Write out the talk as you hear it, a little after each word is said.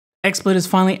XSplit has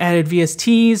finally added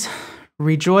VSTs.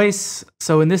 Rejoice.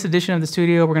 So in this edition of the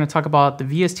studio, we're going to talk about the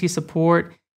VST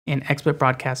support in XSplit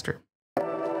Broadcaster.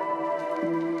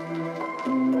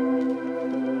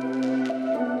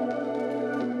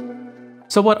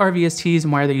 So what are VSTs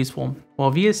and why are they useful?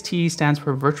 Well, VST stands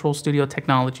for Virtual Studio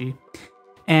Technology.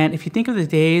 And if you think of the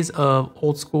days of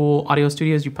old school audio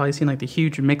studios, you've probably seen like the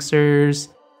huge mixers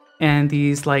and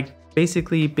these like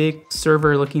basically big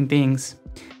server looking things.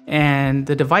 And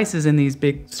the devices in these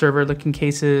big server looking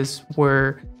cases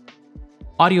were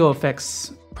audio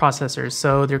effects processors.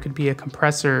 So there could be a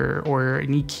compressor or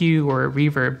an EQ or a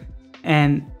reverb.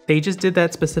 And they just did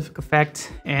that specific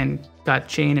effect and got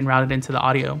chained and routed into the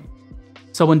audio.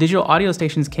 So when digital audio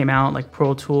stations came out, like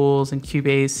Pro Tools and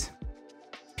Cubase,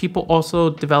 people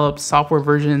also developed software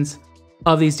versions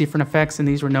of these different effects, and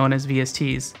these were known as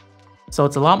VSTs. So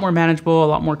it's a lot more manageable, a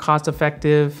lot more cost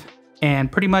effective,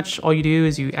 and pretty much all you do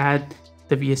is you add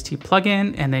the VST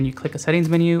plugin and then you click a settings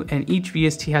menu, and each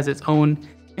VST has its own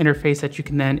interface that you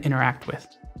can then interact with.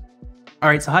 All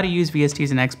right, so how to use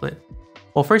VSTs in XSplit?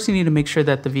 Well, first you need to make sure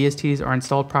that the VSTs are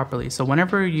installed properly. So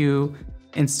whenever you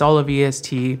install a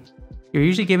VST, you're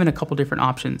usually given a couple different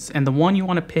options, and the one you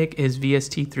want to pick is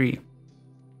VST3.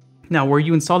 Now, where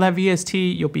you install that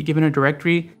VST, you'll be given a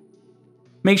directory.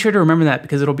 Make sure to remember that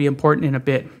because it'll be important in a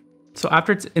bit. So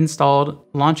after it's installed,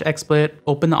 launch XSplit,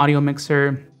 open the audio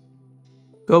mixer,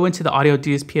 go into the audio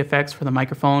DSP effects for the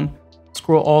microphone,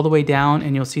 scroll all the way down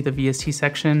and you'll see the VST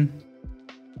section.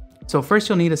 So first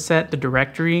you'll need to set the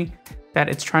directory that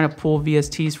it's trying to pull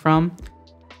VSTs from.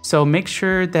 So make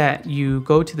sure that you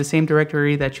go to the same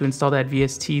directory that you installed that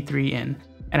VST3 in.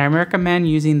 And I recommend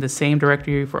using the same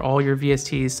directory for all your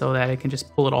VSTs so that it can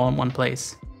just pull it all in one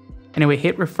place. Anyway,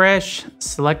 hit refresh,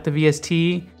 select the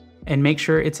VST, and make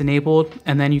sure it's enabled.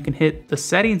 And then you can hit the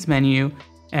settings menu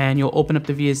and you'll open up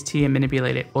the VST and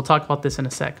manipulate it. We'll talk about this in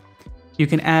a sec. You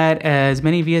can add as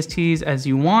many VSTs as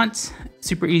you want.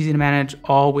 Super easy to manage,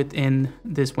 all within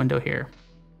this window here.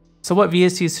 So what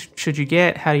VSTs should you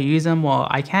get? How do you use them? Well,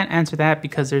 I can't answer that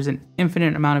because there's an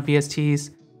infinite amount of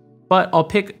VSTs, but I'll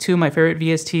pick two of my favorite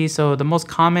VSTs. So the most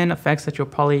common effects that you'll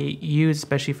probably use,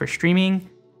 especially for streaming,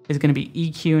 is going to be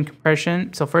EQ and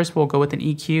compression. So first we'll go with an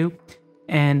EQ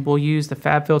and we'll use the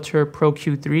FabFilter Pro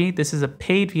Q3. This is a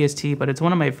paid VST, but it's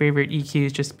one of my favorite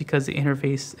EQs just because the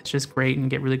interface is just great and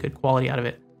get really good quality out of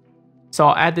it. So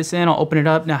I'll add this in, I'll open it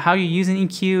up. Now how you use an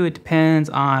EQ, it depends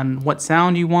on what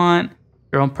sound you want,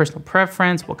 your own personal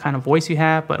preference, what kind of voice you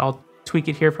have, but I'll tweak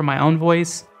it here for my own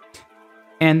voice.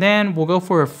 And then we'll go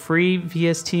for a free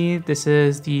VST. This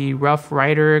is the Rough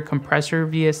Rider Compressor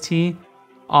VST.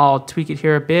 I'll tweak it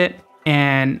here a bit.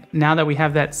 And now that we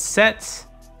have that set,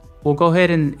 we'll go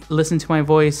ahead and listen to my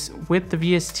voice with the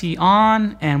VST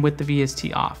on and with the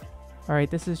VST off. All right,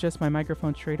 this is just my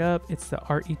microphone straight up. It's the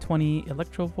RE20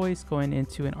 Electro voice going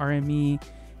into an RME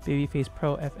Babyface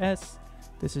Pro FS.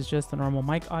 This is just the normal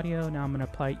mic audio. Now I'm going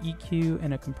to apply EQ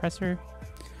and a compressor.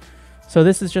 So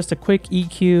this is just a quick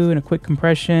EQ and a quick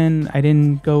compression. I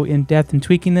didn't go in depth in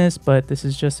tweaking this, but this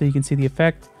is just so you can see the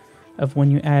effect of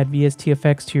when you add VST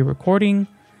effects to your recording.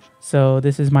 So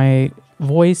this is my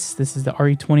voice. This is the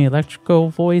RE20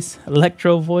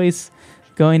 Electro voice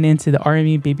going into the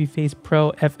RME Babyface Pro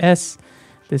FS.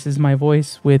 This is my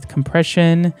voice with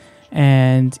compression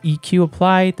and EQ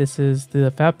applied. This is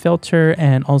the FabFilter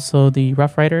and also the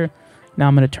Rough Rider. Now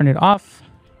I'm going to turn it off.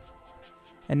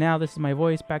 And now this is my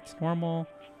voice back to normal,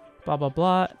 blah, blah,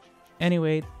 blah.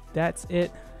 Anyway, that's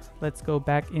it. Let's go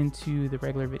back into the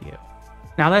regular video.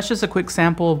 Now that's just a quick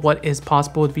sample of what is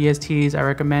possible with VSTs. I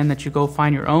recommend that you go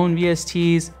find your own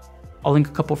VSTs. I'll link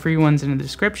a couple free ones in the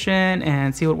description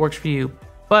and see what works for you.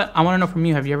 But I want to know from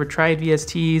you, have you ever tried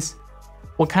VSTs?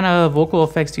 What kind of vocal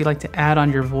effects do you like to add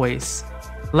on your voice?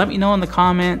 Let me know in the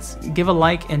comments, give a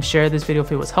like and share this video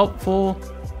if it was helpful,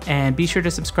 and be sure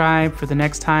to subscribe for the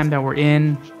next time that we're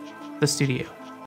in the studio.